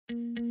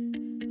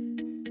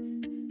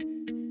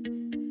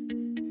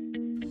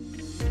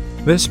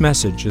This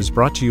message is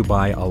brought to you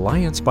by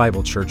Alliance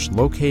Bible Church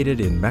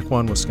located in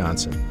Mequon,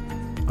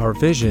 Wisconsin. Our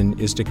vision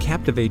is to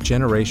captivate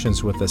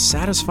generations with the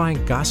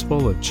satisfying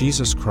gospel of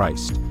Jesus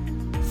Christ.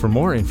 For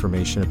more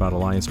information about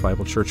Alliance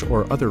Bible Church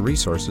or other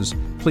resources,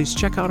 please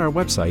check out our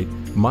website,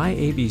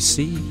 myabc.church.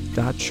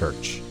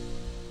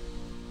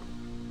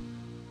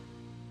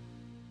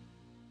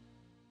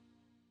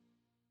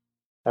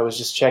 I was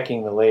just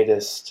checking the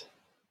latest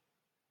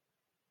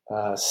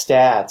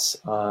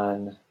stats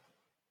on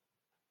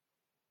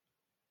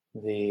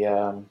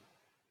the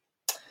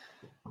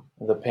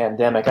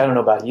pandemic. I don't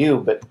know about you,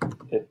 but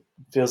it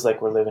feels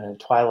like we're living in a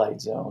twilight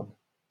zone.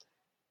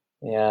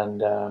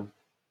 And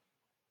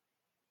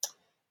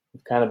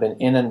we've kind of been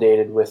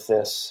inundated with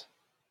this.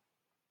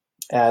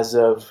 As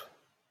of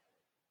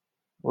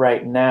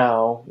right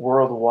now,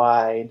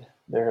 worldwide,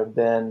 there have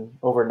been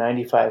over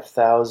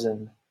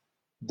 95,000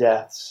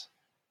 deaths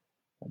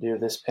due to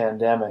this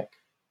pandemic,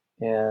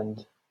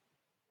 and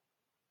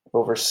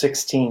over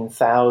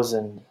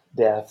 16,000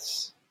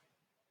 deaths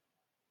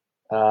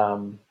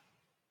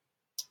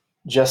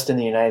just in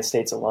the United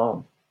States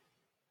alone.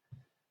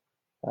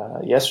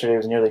 Yesterday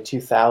was nearly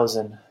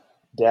 2,000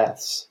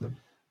 deaths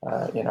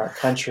in our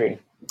country.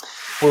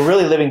 We're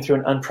really living through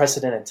an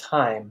unprecedented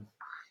time,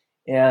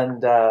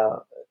 and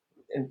the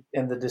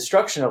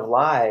destruction of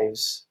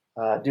lives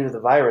due to the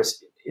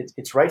virus,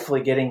 it's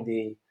rightfully getting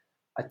the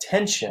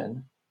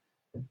attention.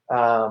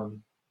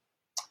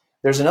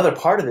 There's another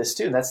part of this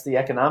too, and that's the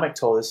economic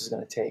toll this is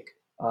going to take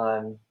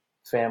on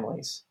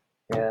families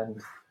and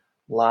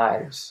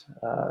lives.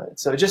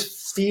 So it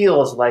just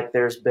feels like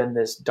there's been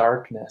this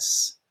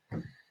darkness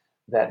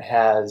that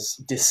has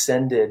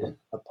descended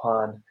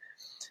upon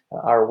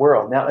our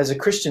world. Now, as a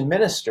Christian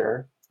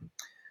minister,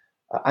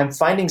 I'm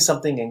finding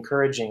something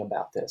encouraging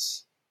about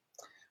this.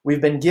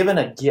 We've been given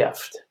a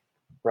gift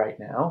right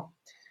now,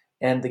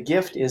 and the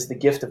gift is the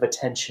gift of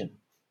attention.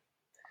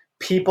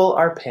 People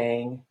are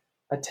paying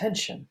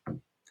attention.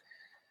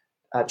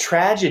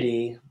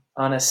 Tragedy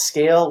on a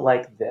scale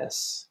like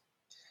this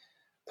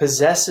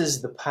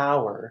possesses the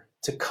power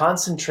to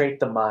concentrate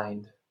the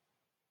mind.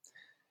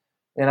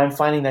 And I'm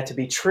finding that to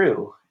be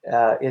true.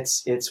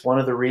 It's one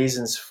of the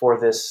reasons for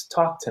this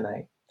talk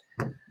tonight.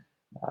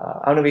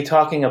 I'm going to be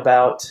talking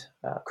about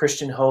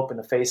Christian hope in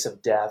the face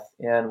of death.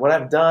 And what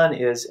I've done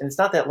is, and it's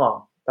not that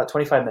long, about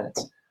 25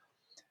 minutes,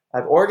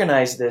 I've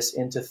organized this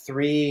into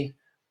three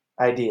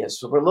ideas.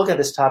 So we're looking at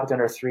this topic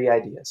under three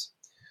ideas.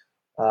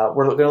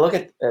 We're going to look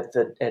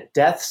at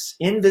death's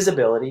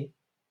invisibility.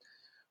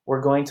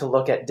 We're going to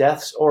look at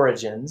death's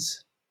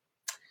origins.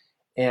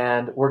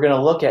 And we're going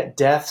to look at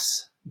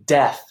death's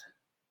death,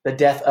 the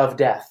death of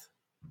death.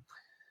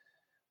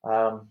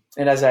 And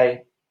as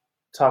I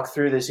talk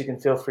through this, you can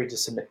feel free to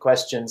submit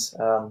questions.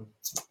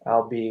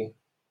 I'll be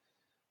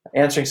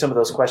answering some of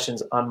those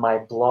questions on my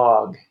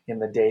blog in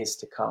the days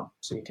to come,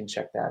 so you can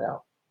check that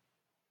out.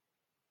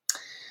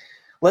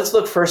 Let's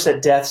look first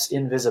at death's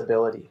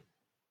invisibility.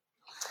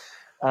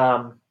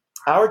 Our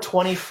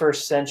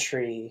 21st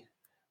century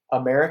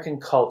American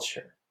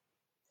culture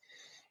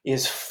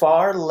is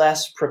far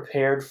less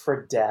prepared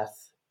for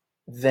death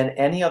than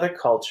any other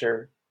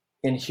culture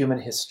in human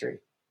history.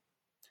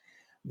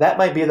 That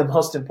might be the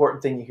most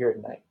important thing you hear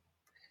tonight.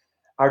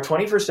 Our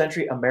 21st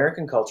century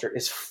American culture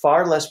is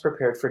far less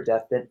prepared for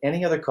death than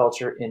any other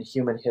culture in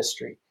human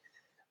history.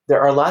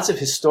 There are lots of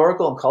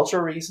historical and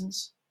cultural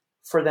reasons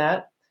for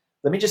that.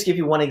 Let me just give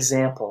you one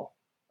example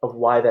of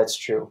why that's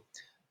true.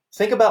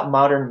 Think about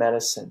modern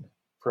medicine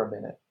for a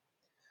minute.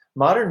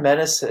 Modern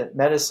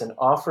medicine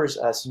offers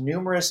us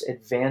numerous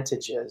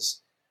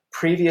advantages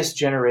previous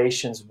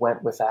generations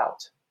went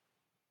without.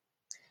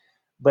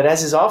 But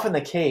as is often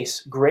the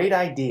case, great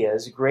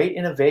ideas, great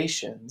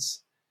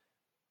innovations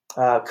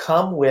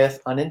come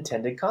with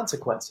unintended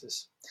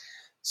consequences.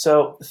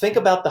 So think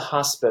about the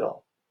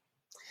hospital.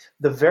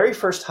 The very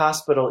first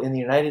hospital in the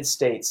United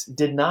States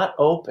did not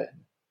open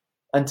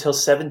until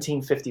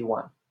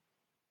 1751.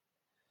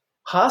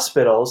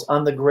 Hospitals,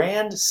 on the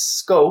grand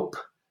scope,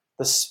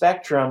 the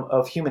spectrum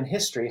of human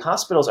history,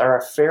 hospitals are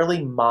a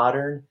fairly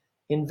modern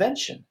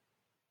invention.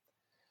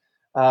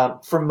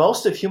 For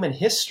most of human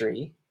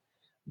history,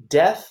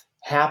 death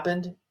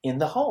happened in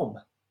the home.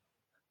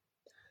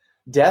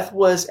 Death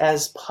was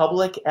as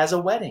public as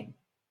a wedding.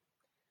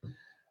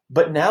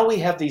 But now we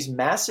have these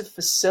massive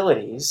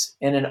facilities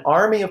and an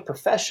army of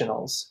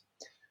professionals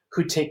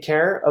who take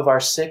care of our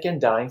sick and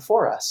dying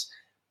for us.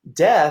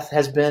 Death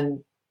has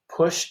been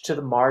pushed to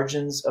the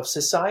margins of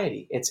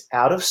society. It's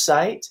out of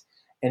sight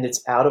and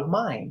it's out of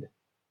mind.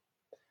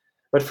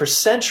 But for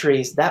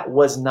centuries, that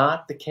was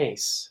not the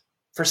case.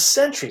 For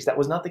centuries, that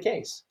was not the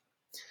case.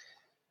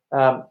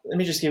 Let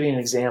me just give you an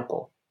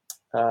example.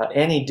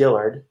 Annie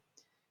Dillard,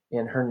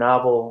 in her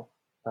novel,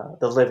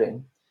 The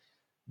Living,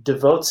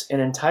 devotes an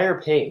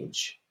entire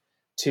page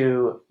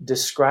to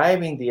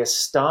describing the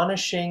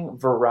astonishing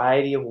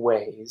variety of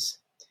ways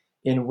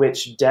in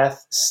which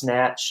death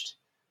snatched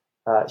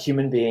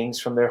human beings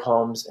from their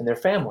homes and their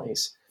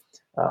families,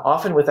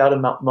 often without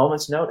a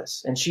moment's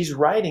notice. And she's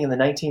writing in the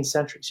 19th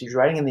century. She's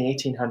writing in the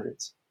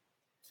 1800s.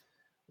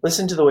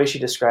 Listen to the way she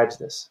describes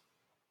this.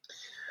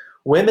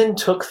 Women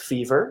took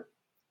fever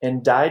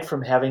and died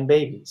from having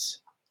babies,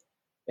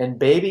 and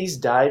babies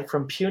died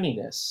from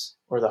puniness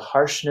or the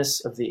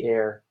harshness of the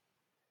air.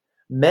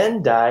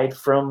 Men died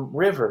from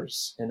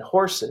rivers and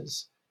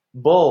horses,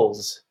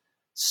 bulls,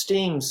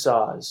 steam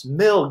saws,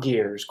 mill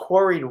gears,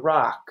 quarried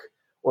rock,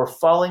 or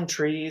falling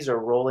trees or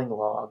rolling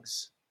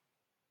logs.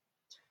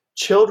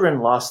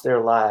 Children lost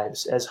their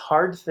lives as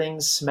hard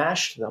things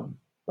smashed them,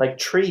 like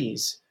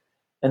trees,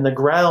 and the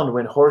ground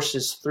when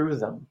horses threw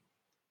them,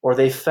 or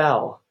they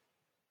fell.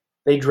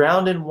 They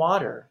drowned in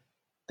water.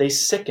 They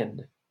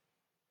sickened.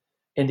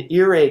 And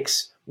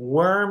earaches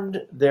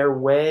wormed their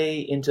way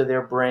into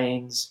their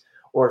brains,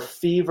 or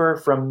fever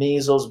from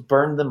measles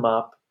burned them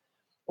up,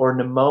 or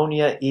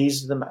pneumonia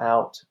eased them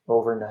out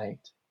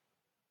overnight.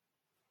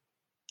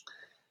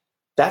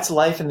 That's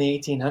life in the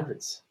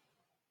 1800s.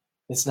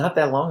 It's not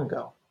that long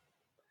ago.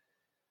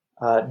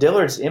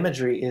 Dillard's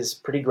imagery is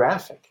pretty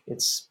graphic.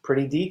 It's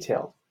pretty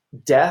detailed.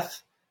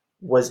 Death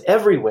was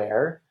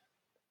everywhere,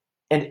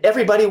 and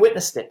everybody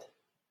witnessed it.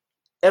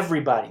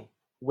 Everybody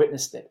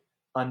witnessed it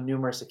on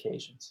numerous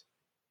occasions.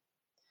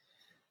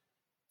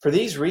 For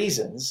these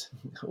reasons,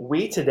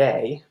 we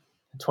today,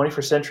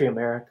 21st century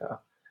America,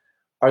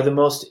 are the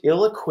most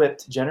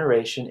ill-equipped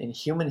generation in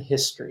human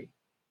history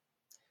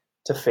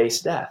to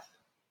face death.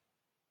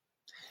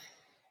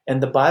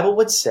 And the Bible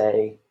would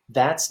say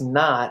that's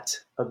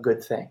not a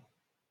good thing.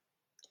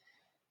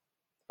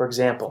 For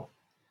example,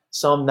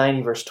 Psalm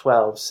 90 verse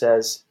 12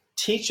 says,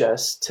 "Teach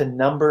us to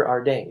number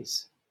our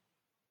days,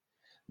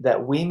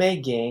 that we may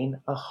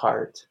gain a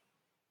heart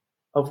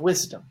of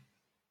wisdom."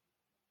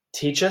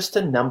 Teach us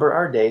to number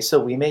our days so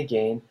we may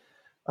gain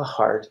a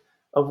heart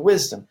of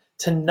wisdom.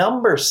 To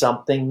number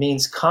something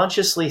means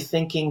consciously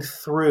thinking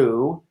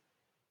through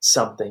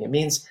something. It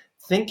means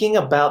thinking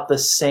about the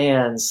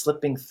sand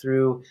slipping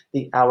through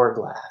the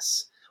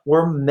hourglass.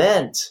 We're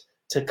meant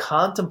to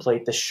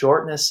contemplate the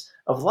shortness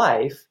of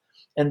life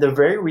and the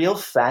very real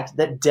fact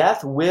that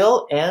death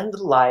will end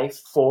life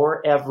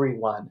for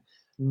everyone.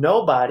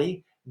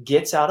 Nobody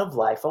gets out of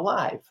life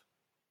alive.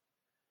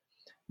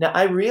 Now,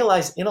 I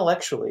realize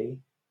intellectually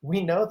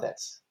we know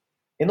this.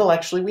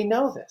 Intellectually we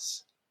know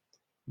this.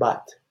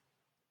 But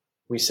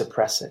we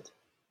suppress it.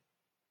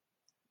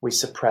 We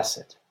suppress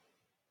it.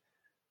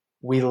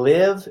 We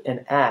live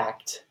and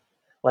act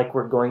like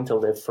we're going to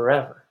live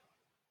forever.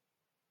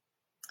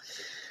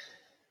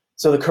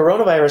 So the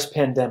coronavirus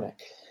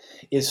pandemic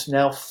is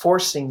now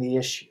forcing the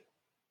issue.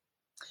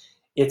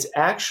 It's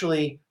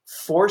actually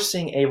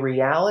forcing a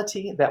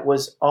reality that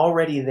was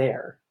already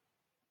there,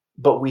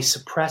 but we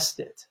suppressed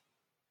it.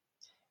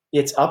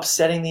 It's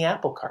upsetting the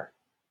apple cart.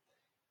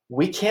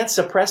 We can't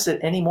suppress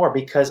it anymore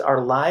because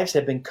our lives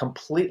have been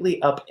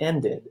completely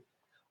upended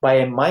by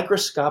a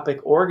microscopic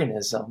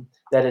organism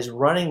that is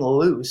running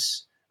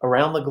loose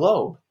around the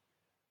globe.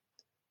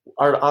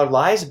 Our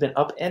lives have been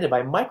upended by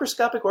a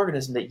microscopic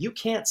organism that you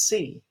can't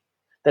see,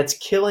 that's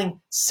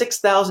killing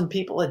 6,000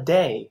 people a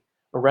day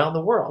around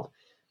the world.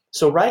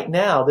 So right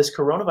now, this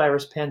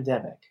coronavirus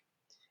pandemic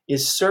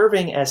is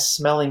serving as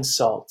smelling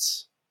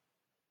salts.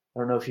 I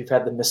don't know if you've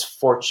had the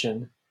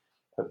misfortune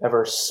of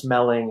ever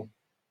smelling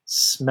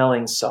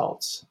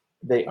salts.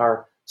 They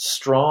are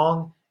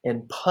strong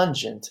and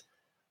pungent,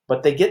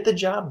 but they get the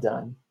job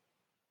done.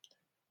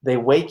 They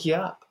wake you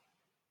up.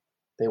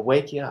 They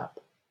wake you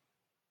up.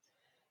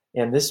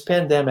 And this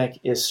pandemic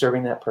is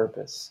serving that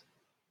purpose.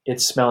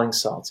 It's smelling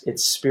salts.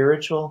 It's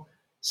spiritual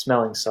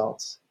smelling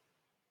salts.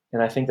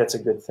 And I think that's a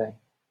good thing.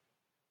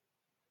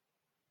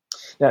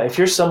 Now, if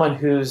you're someone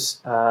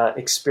who's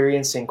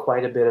experiencing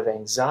quite a bit of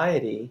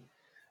anxiety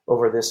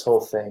over this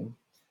whole thing,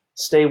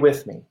 stay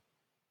with me.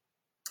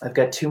 I've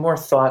got two more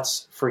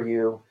thoughts for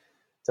you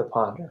to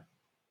ponder.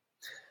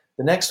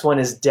 The next one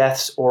is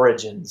death's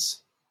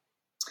origins.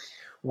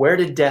 Where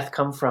did death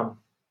come from?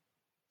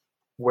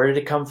 Where did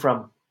it come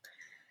from?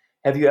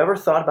 Have you ever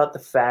thought about the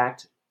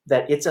fact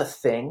that it's a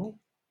thing,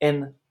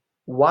 and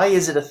why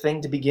is it a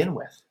thing to begin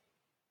with?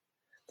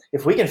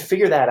 If we can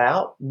figure that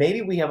out,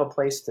 maybe we have a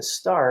place to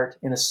start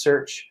in a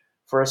search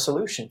for a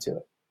solution to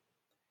it.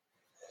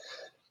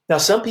 Now,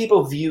 some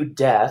people view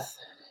death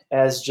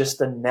as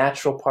just a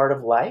natural part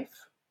of life.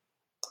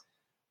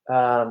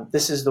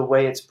 This is the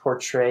way it's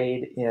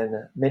portrayed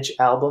in Mitch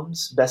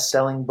Albom's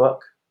best-selling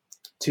book,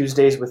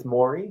 Tuesdays with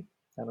Morrie.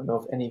 I don't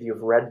know if any of you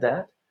have read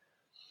that.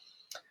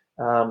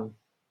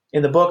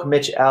 In the book,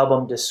 Mitch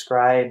Albom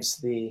describes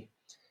the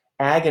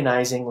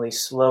agonizingly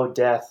slow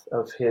death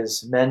of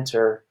his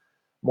mentor,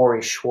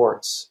 Morrie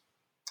Schwartz.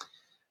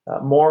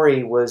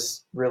 Morrie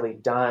was really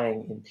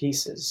dying in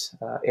pieces.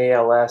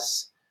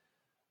 ALS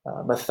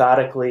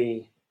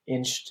methodically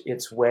inched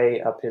its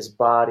way up his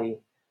body,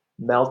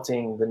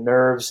 melting the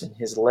nerves in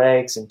his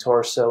legs and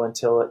torso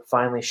until it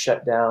finally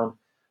shut down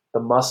the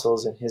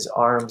muscles in his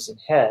arms and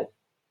head.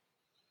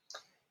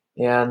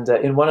 And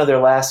in one of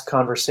their last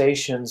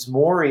conversations,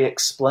 Morrie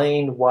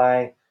explained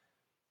why,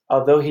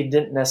 although he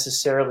didn't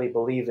necessarily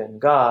believe in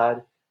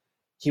God,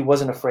 he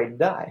wasn't afraid to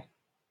die.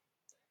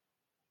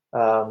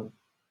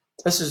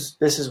 This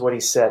is what he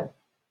said.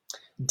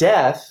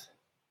 Death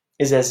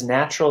is as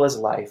natural as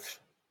life.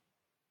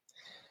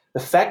 The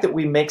fact that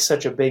we make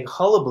such a big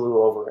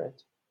hullabaloo over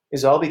it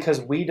is all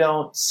because we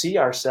don't see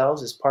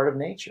ourselves as part of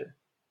nature.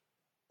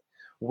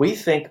 We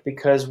think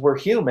because we're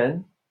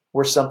human,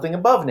 we're something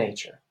above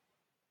nature.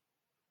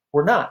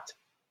 We're not.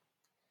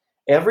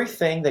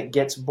 Everything that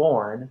gets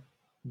born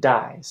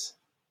dies.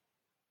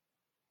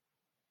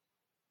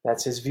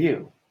 That's his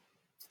view.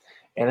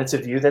 And it's a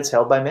view that's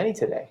held by many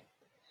today.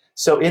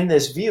 So in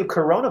this view,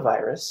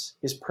 coronavirus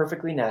is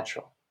perfectly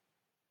natural.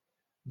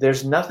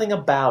 There's nothing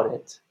about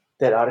it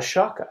that ought to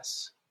shock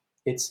us.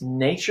 It's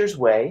nature's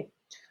way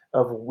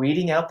of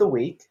weeding out the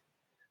weak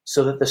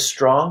so that the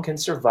strong can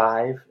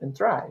survive and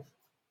thrive.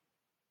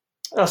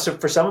 So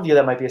for some of you,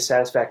 that might be a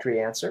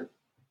satisfactory answer.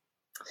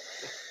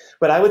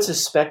 But I would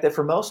suspect that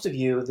for most of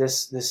you,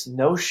 this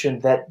notion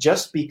that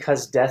just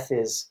because death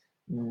is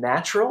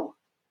natural,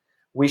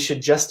 we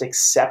should just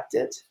accept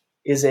it,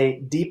 is a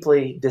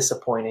deeply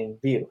disappointing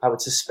view. I would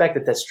suspect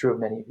that that's true of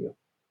many of you.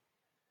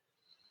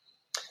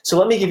 So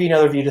let me give you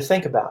another view to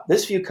think about.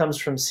 This view comes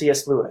from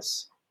C.S.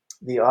 Lewis,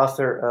 the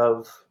author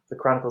of the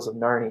Chronicles of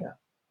Narnia.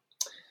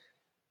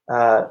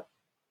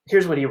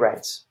 Here's what he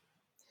writes.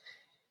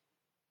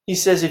 He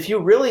says, if you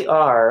really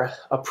are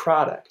a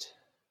product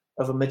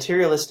of a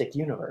materialistic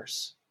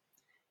universe,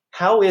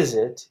 how is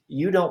it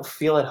you don't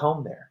feel at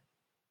home there?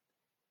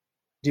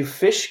 Do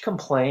fish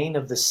complain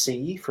of the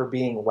sea for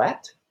being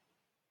wet?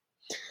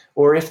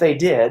 Or if they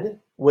did,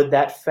 would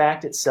that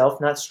fact itself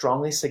not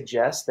strongly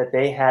suggest that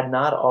they had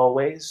not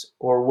always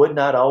or would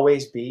not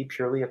always be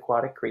purely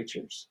aquatic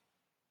creatures?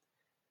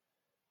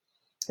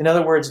 In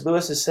other words,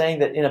 Lewis is saying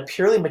that in a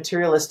purely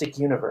materialistic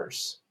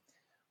universe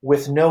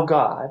with no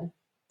God,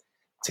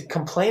 to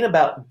complain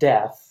about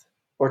death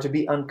or to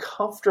be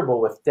uncomfortable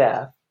with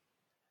death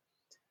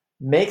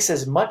makes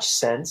as much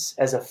sense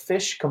as a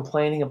fish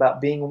complaining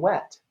about being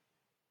wet.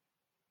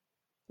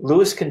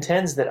 Lewis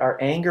contends that our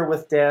anger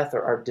with death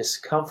or our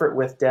discomfort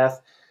with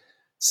death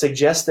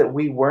suggests that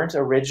we weren't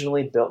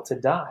originally built to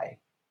die.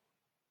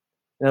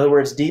 In other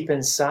words, deep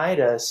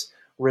inside us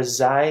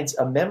resides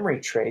a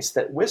memory trace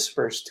that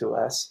whispers to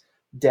us,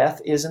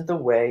 death isn't the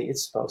way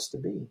it's supposed to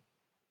be.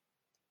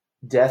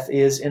 Death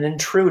is an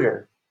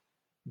intruder.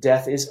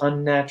 Death is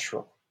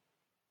unnatural.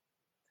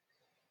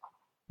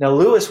 Now,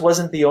 Lewis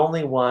wasn't the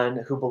only one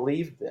who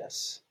believed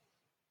this.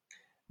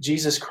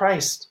 Jesus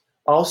Christ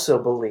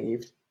also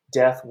believed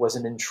death was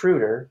an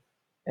intruder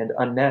and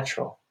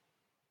unnatural.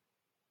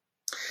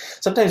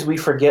 Sometimes we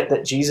forget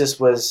that Jesus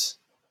was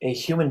a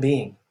human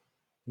being.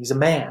 He's a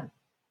man.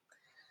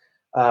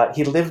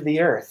 He lived the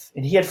earth,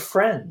 and he had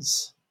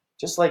friends,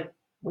 just like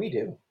we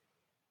do.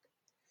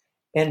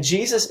 And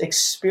Jesus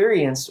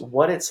experienced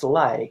what it's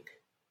like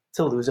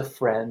to lose a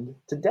friend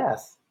to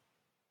death.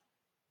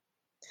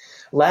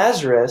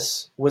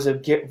 Lazarus was a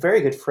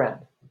very good friend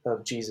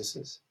of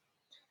Jesus's.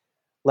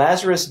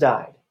 Lazarus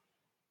died,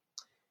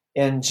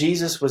 and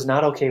Jesus was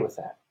not okay with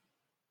that.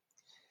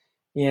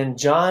 In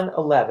John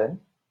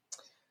 11,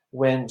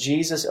 when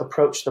Jesus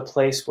approached the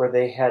place where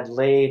they had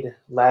laid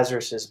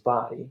Lazarus's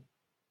body,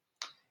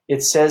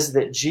 it says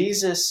that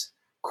Jesus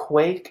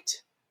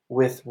quaked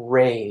with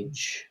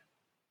rage.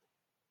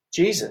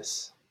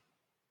 Jesus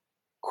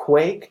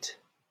quaked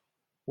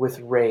with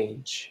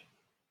rage.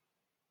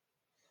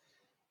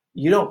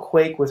 You don't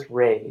quake with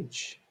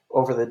rage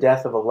over the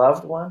death of a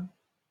loved one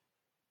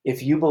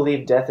if you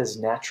believe death is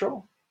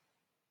natural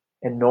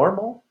and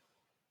normal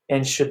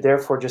and should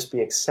therefore just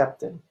be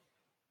accepted.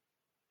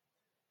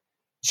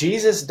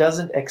 Jesus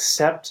doesn't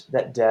accept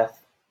that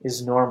death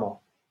is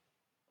normal.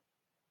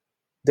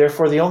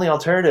 Therefore, the only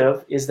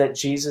alternative is that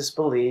Jesus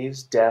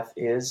believes death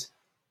is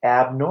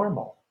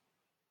abnormal.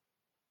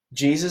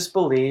 Jesus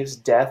believes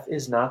death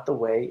is not the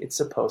way it's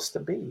supposed to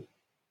be.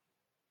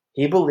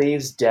 He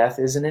believes death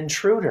is an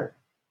intruder.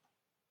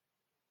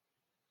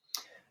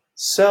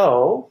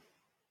 So,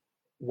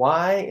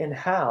 why and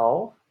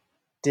how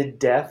did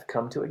death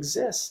come to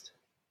exist?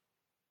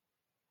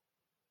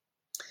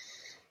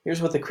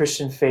 Here's what the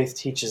Christian faith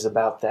teaches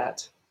about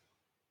that.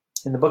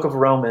 In the book of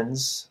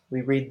Romans,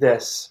 we read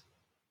this.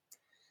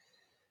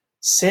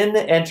 Sin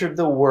entered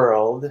the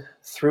world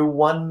through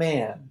one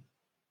man,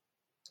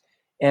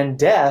 and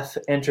death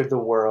entered the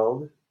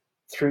world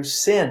through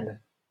sin.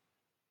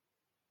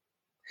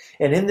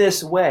 And in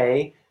this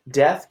way,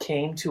 death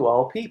came to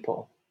all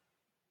people,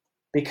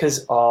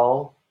 because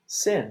all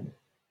sinned.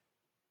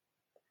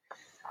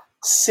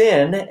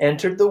 Sin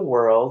entered the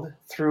world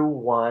through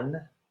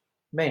one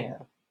man.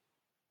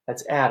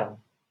 That's Adam.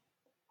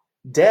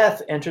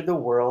 Death entered the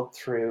world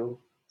through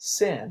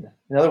sin.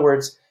 In other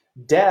words,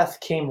 death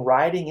came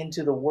riding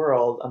into the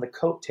world on the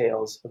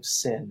coattails of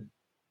sin.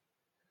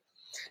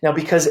 Now,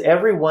 because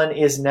everyone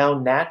is now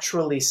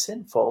naturally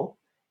sinful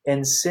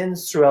and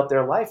sins throughout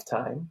their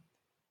lifetime,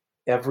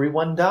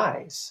 everyone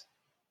dies.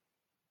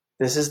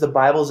 This is the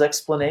Bible's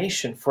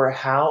explanation for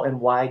how and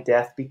why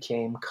death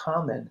became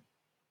common.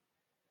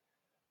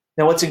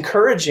 Now, what's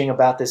encouraging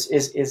about this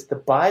is the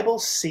Bible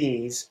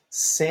sees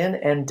sin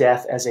and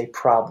death as a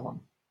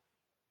problem.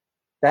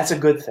 That's a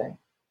good thing.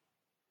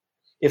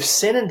 If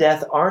sin and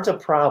death aren't a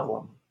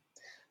problem,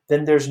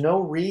 then there's no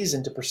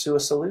reason to pursue a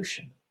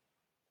solution.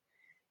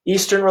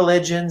 Eastern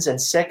religions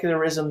and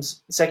secularism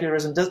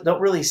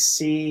don't really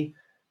see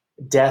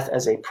death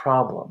as a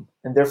problem,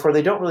 and therefore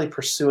they don't really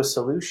pursue a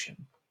solution.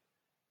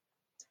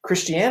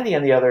 Christianity,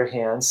 on the other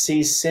hand,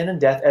 sees sin and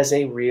death as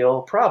a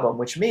real problem,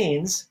 which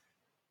means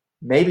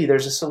maybe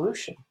there's a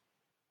solution.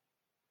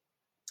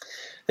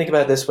 Think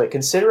about it this way.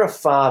 Consider a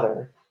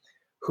father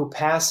who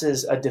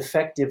passes a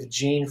defective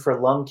gene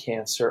for lung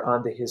cancer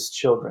onto his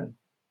children,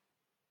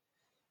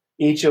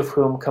 each of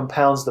whom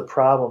compounds the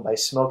problem by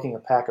smoking a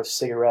pack of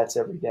cigarettes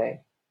every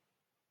day.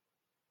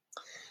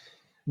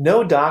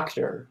 No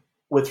doctor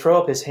would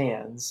throw up his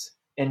hands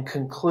and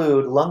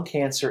conclude lung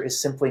cancer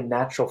is simply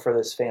natural for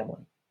this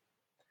family.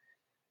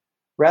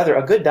 Rather,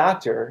 a good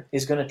doctor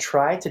is going to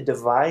try to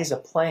devise a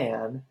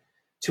plan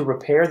to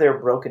repair their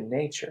broken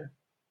nature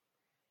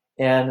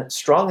and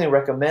strongly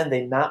recommend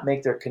they not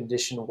make their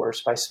condition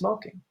worse by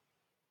smoking.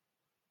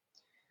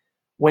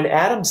 When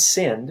Adam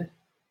sinned,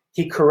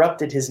 he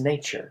corrupted his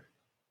nature,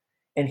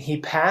 and he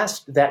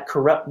passed that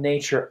corrupt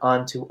nature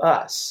onto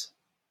us.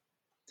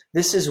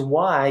 This is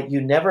why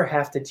you never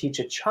have to teach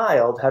a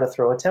child how to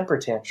throw a temper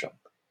tantrum.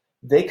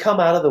 They come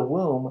out of the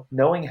womb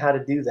knowing how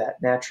to do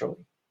that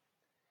naturally.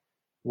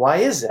 Why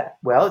is that?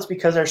 Well, it's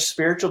because our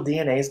spiritual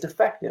DNA is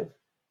defective.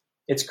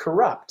 It's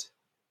corrupt.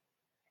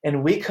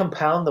 And we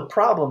compound the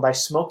problem by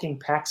smoking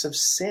packs of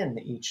sin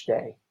each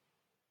day.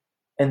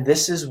 And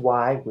this is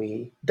why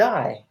we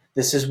die.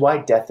 This is why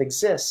death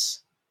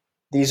exists.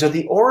 These are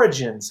the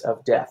origins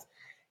of death.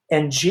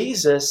 And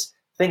Jesus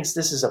thinks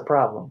this is a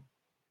problem.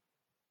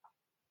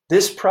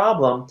 This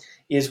problem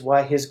is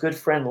why his good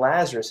friend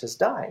Lazarus has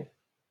died.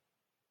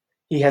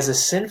 He has a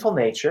sinful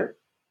nature,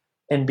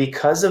 and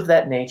because of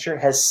that nature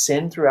has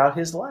sinned throughout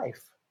his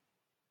life.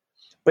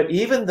 But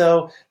even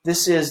though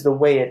this is the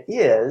way it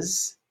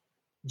is,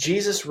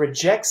 Jesus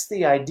rejects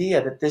the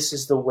idea that this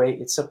is the way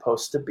it's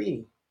supposed to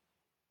be.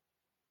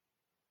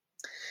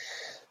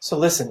 So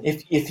listen,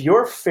 if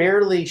you're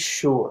fairly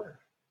sure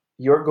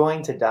you're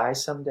going to die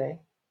someday,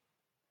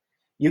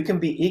 you can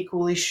be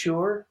equally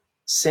sure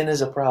sin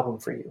is a problem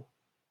for you.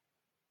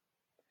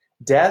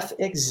 Death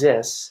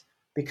exists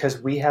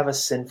because we have a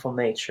sinful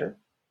nature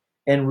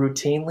and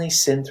routinely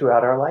sin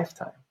throughout our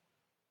lifetime.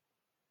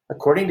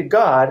 According to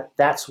God,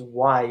 that's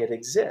why it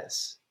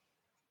exists.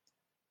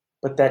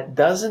 But that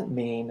doesn't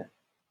mean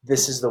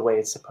this is the way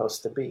it's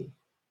supposed to be.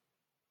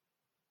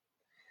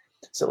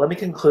 So let me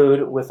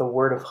conclude with a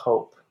word of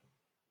hope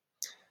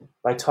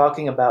by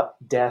talking about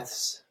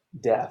death's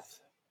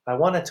death. I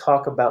want to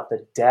talk about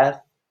the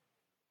death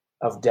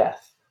of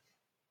death.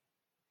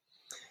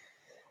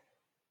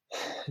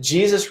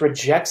 Jesus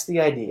rejects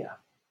the idea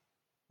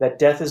that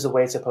death is the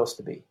way it's supposed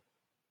to be.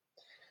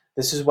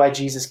 This is why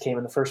Jesus came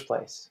in the first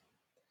place.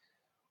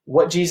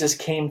 What Jesus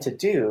came to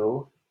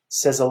do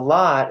says a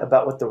lot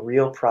about what the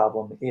real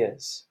problem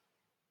is.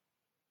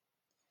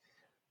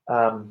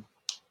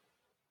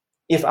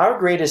 If our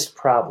greatest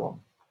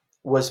problem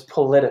was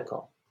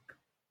political,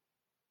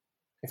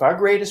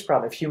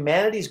 if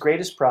humanity's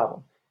greatest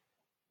problem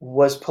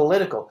was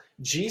political,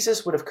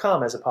 Jesus would have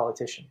come as a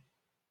politician.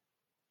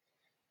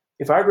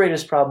 If our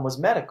greatest problem was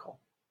medical,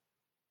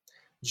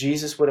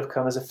 Jesus would have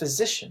come as a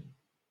physician.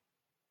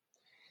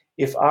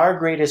 If our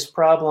greatest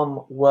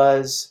problem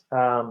was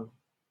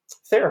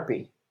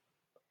therapy,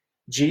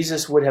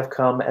 Jesus would have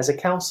come as a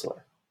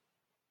counselor.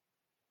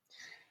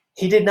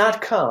 He did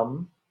not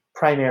come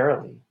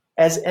primarily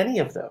as any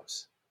of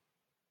those.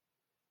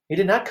 He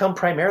did not come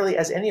primarily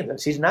as any of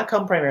those. He did not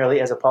come primarily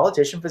as a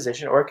politician,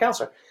 physician, or a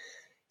counselor.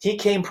 He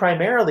came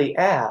primarily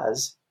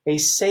as a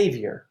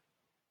savior.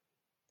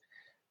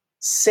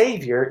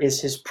 Savior is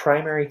his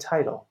primary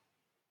title.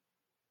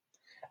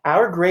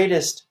 Our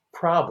greatest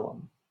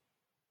problem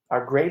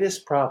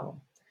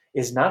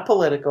is not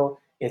political,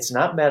 it's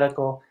not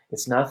medical,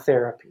 it's not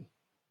therapy.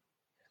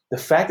 The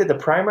fact that the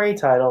primary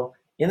title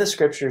in the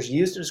scriptures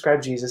used to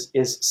describe Jesus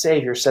is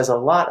Savior says a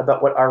lot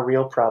about what our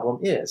real problem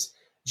is.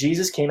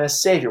 Jesus came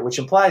as Savior, which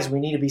implies we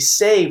need to be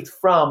saved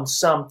from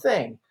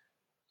something.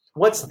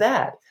 What's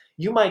that?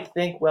 You might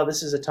think, well,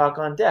 this is a talk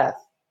on death.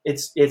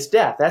 It's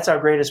death. That's our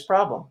greatest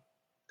problem.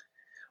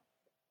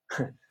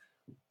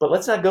 But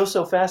let's not go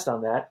so fast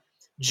on that.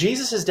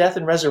 Jesus' death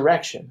and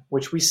resurrection,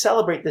 which we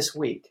celebrate this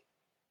week,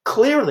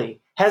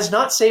 clearly has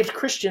not saved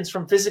Christians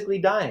from physically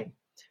dying.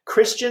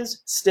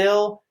 Christians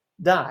still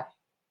die.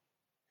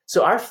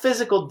 So our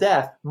physical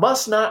death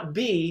must not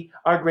be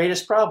our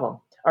greatest problem.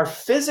 Our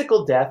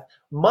physical death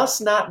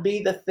must not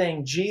be the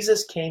thing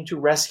Jesus came to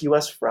rescue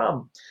us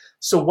from.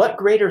 So what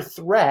greater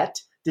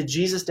threat did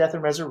Jesus' death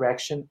and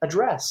resurrection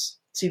address?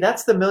 See,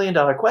 that's the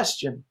million-dollar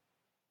question.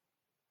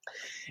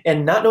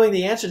 And not knowing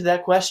the answer to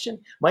that question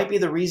might be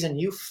the reason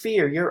you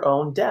fear your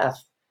own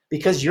death,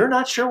 because you're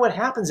not sure what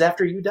happens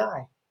after you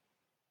die.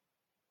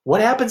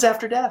 What happens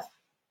after death?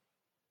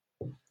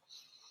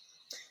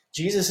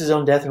 Jesus'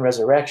 own death and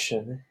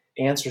resurrection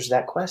answers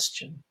that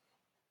question.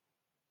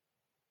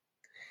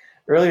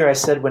 Earlier I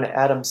said when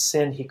Adam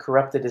sinned, he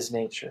corrupted his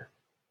nature.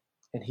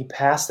 and he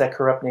passed that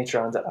corrupt nature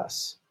on to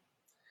us.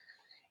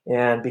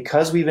 And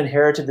because we've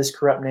inherited this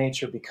corrupt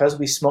nature, because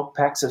we smoke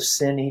packs of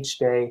sin each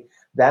day,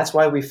 that's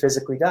why we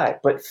physically die.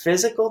 But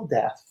physical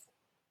death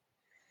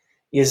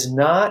is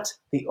not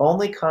the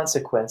only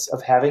consequence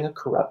of having a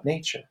corrupt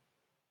nature.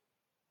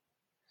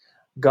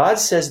 God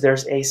says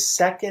there's a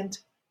second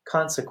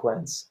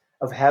consequence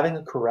of having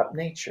a corrupt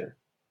nature,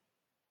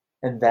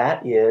 and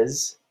that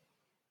is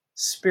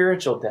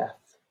spiritual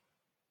death.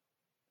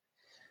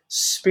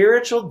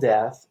 Spiritual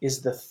death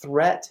is the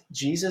threat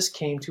Jesus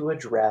came to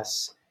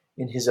address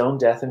in his own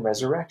death and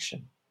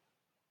resurrection.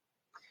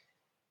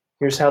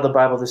 Here's how the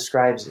Bible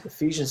describes it.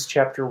 Ephesians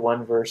chapter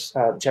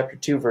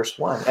 2, verse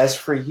 1. As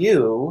for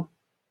you,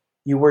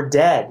 you were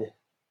dead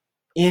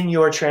in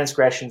your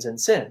transgressions and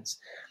sins.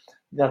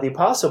 Now, the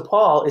Apostle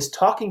Paul is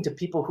talking to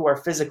people who are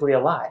physically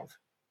alive.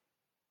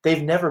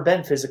 They've never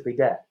been physically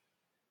dead.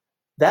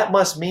 That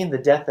must mean the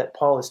death that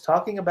Paul is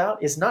talking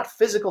about is not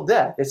physical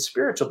death, it's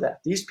spiritual death.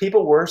 These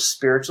people were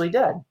spiritually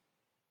dead.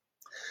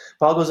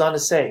 Paul goes on to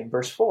say in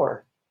verse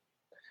 4,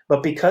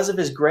 but because of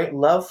his great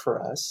love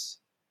for us,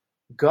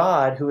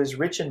 God, who is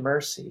rich in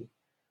mercy,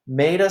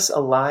 made us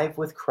alive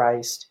with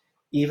Christ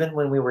even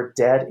when we were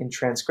dead in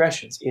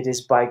transgressions. It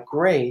is by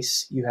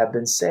grace you have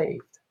been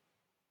saved.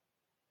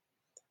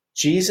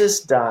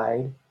 Jesus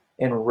died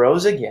and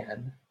rose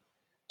again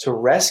to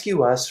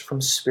rescue us from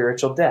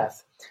spiritual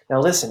death. Now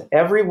listen,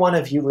 every one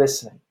of you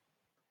listening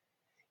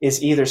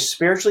is either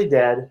spiritually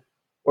dead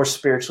or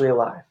spiritually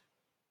alive.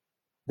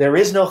 There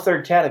is no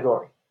third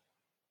category.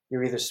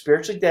 You're either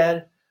spiritually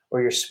dead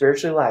or you're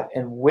spiritually alive.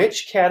 And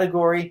which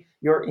category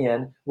you're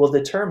in will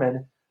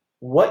determine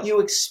what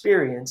you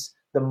experience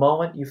the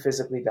moment you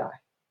physically die.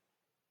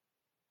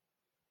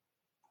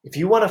 If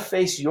you want to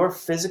face your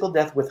physical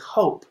death with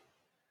hope,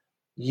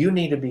 you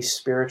need to be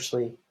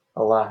spiritually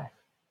alive.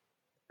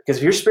 Because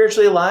if you're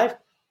spiritually alive,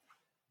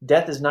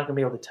 death is not going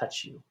to be able to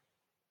touch you.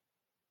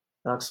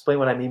 And I'll explain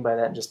what I mean by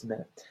that in just a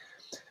minute.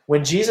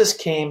 When Jesus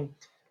came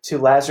to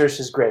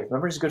Lazarus' grave,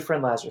 remember his good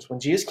friend Lazarus,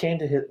 when Jesus came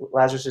to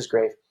Lazarus'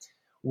 grave,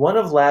 one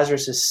of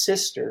Lazarus'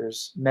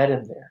 sisters met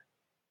him there.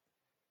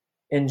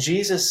 And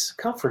Jesus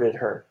comforted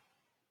her.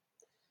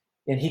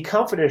 And he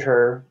comforted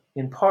her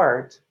in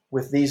part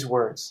with these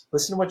words.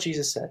 Listen to what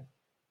Jesus said.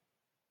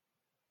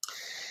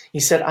 He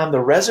said, I'm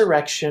the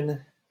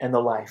resurrection and the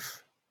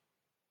life.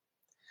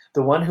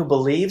 The one who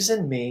believes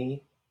in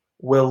me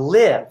will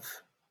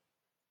live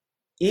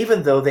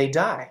even though they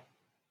die.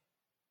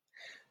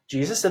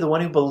 Jesus said, the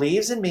one who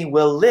believes in me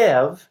will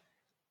live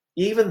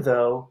even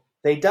though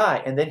they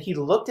die. And then he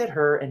looked at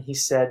her and he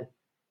said,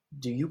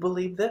 do you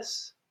believe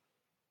this?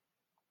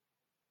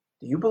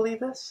 Do you believe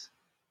this?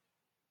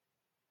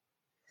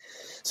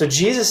 So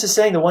Jesus is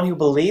saying the one who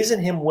believes in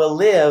him will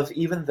live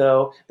even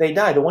though they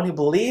die. The one who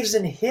believes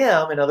in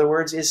him, in other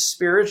words, is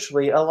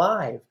spiritually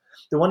alive.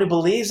 The one who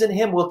believes in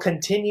him will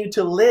continue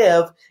to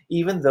live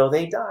even though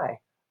they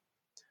die.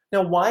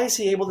 Now, why is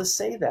he able to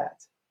say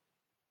that?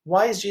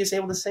 Why is Jesus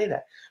able to say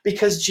that?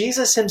 Because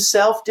Jesus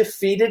himself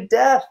defeated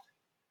death.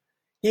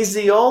 He's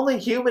the only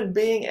human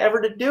being ever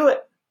to do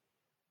it.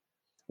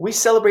 We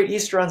celebrate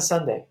Easter on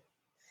Sunday.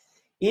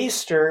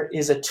 Easter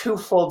is a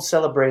twofold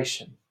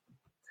celebration.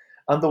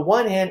 On the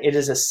one hand, it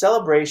is a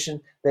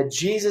celebration that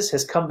Jesus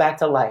has come back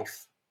to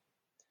life.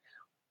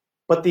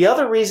 But the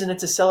other reason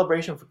it's a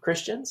celebration for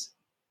Christians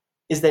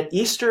is that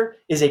Easter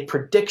is a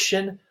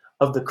prediction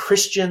of the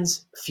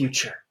Christian's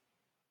future.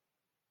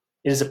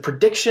 It is a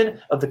prediction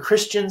of the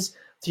Christian's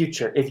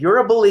future. If you're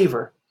a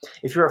believer,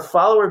 if you're a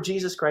follower of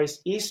Jesus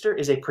Christ, Easter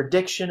is a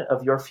prediction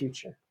of your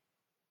future.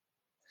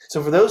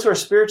 So for those who are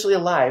spiritually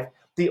alive,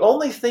 the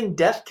only thing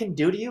death can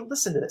do to you,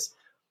 listen to this,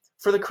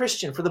 for the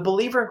Christian, for the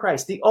believer in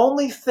Christ, the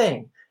only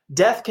thing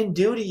death can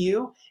do to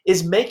you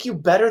is make you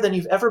better than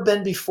you've ever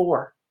been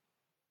before.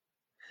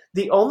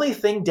 The only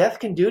thing death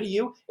can do to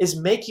you is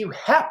make you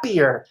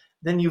happier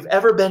than you've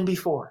ever been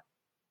before.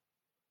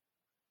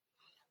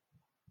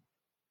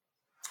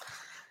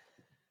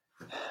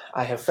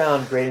 I have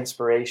found great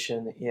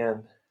inspiration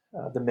in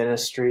the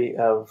ministry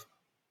of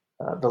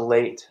the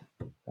late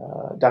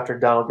Dr.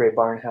 Donald Gray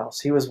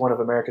Barnhouse. He was one of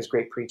America's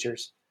great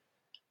preachers.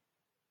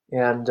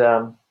 And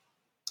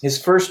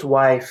his first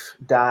wife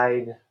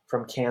died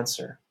from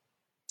cancer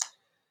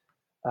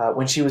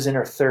when she was in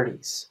her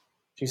 30s.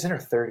 She was in her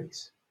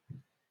 30s.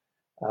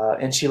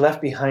 And she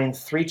left behind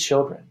 3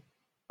 children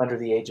under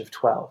the age of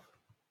 12.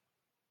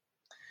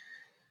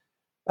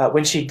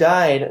 When she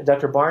died,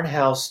 Dr.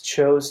 Barnhouse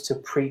chose to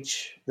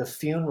preach the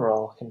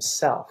funeral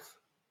himself.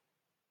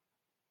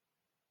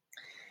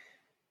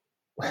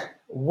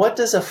 What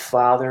does a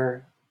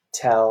father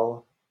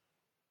tell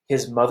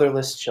his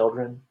motherless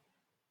children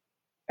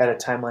at a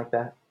time like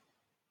that?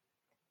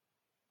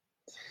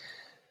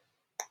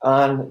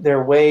 On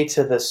their way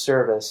to the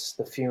service,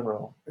 the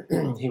funeral,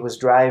 he was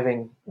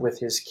driving with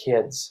his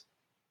kids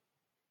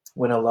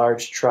when a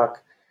large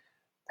truck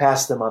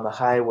passed them on the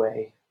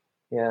highway.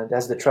 And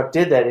as the truck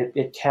did that,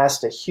 it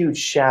cast a huge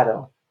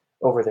shadow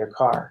over their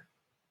car.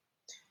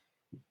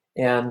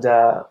 And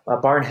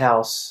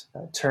Barnhouse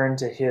turned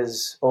to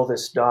his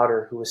oldest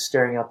daughter, who was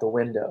staring out the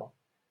window,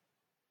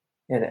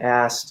 and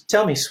asked,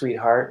 "Tell me,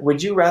 sweetheart,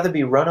 would you rather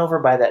be run over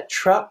by that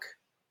truck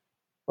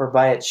or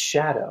by its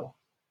shadow?"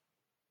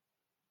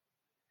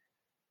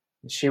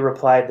 And she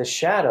replied, "The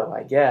shadow,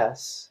 I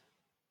guess.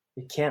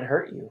 It can't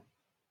hurt you."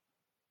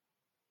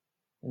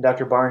 And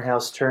Dr.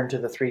 Barnhouse turned to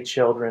the three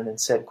children and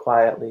said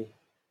quietly,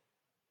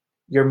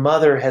 "Your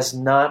mother has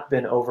not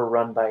been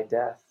overrun by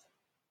death,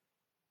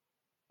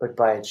 but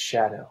by its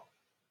shadow."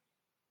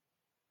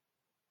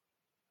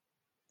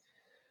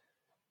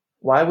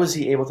 Why was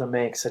he able to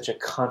make such a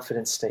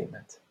confident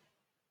statement?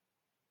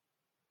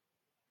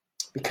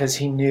 Because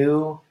he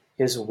knew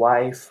his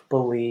wife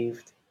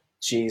believed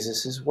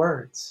Jesus'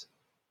 words.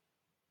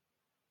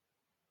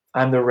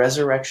 "I'm the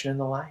resurrection and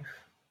the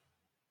life.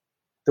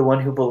 The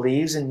one who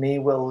believes in me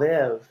will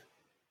live,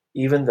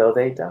 even though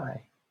they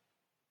die."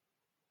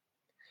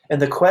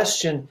 And the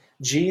question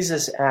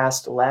Jesus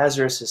asked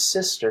Lazarus'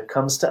 sister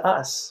comes to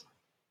us.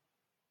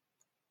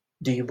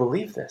 Do you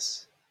believe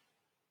this?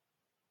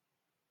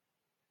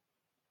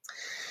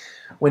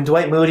 When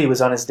Dwight Moody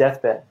was on his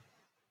deathbed,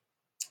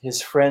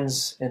 his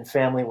friends and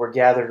family were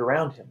gathered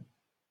around him.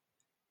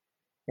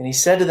 And he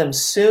said to them,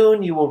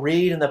 "Soon you will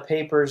read in the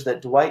papers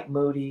that Dwight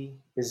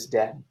Moody is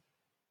dead."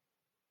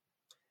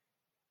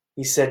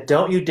 He said,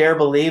 "Don't you dare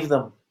believe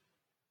them.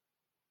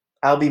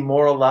 I'll be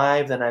more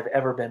alive than I've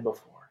ever been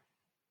before."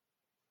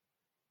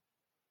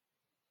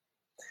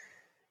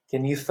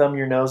 Can you thumb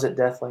your nose at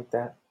death like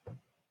that?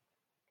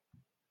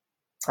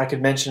 I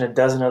could mention a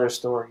dozen other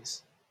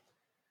stories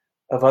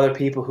of other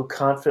people who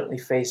confidently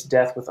face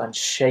death with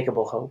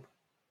unshakable hope.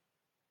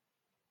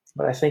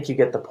 But I think you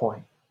get the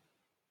point.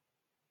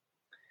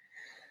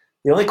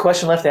 The only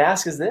question left to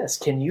ask is this: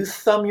 can you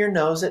thumb your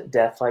nose at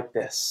death like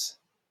this?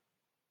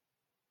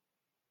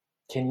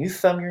 Can you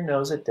thumb your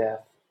nose at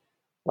death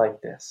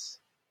like this?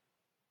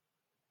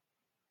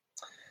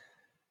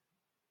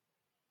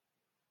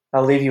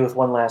 I'll leave you with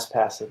one last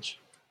passage.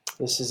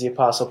 This is the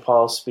Apostle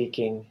Paul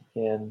speaking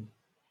in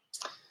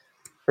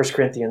 1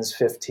 Corinthians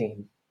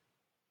 15.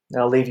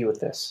 And I'll leave you with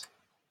this.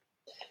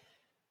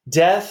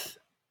 "Death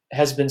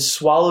has been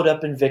swallowed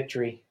up in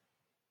victory.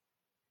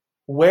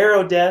 Where,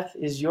 O death,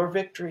 is your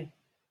victory?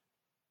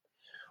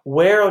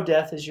 Where, O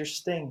death, is your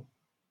sting?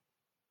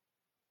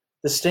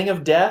 The sting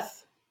of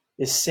death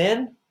is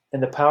sin,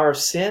 and the power of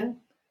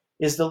sin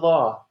is the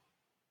law.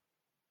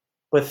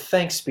 But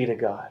thanks be to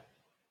God.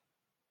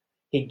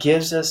 He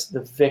gives us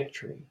the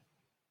victory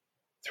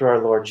through our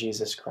Lord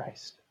Jesus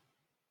Christ."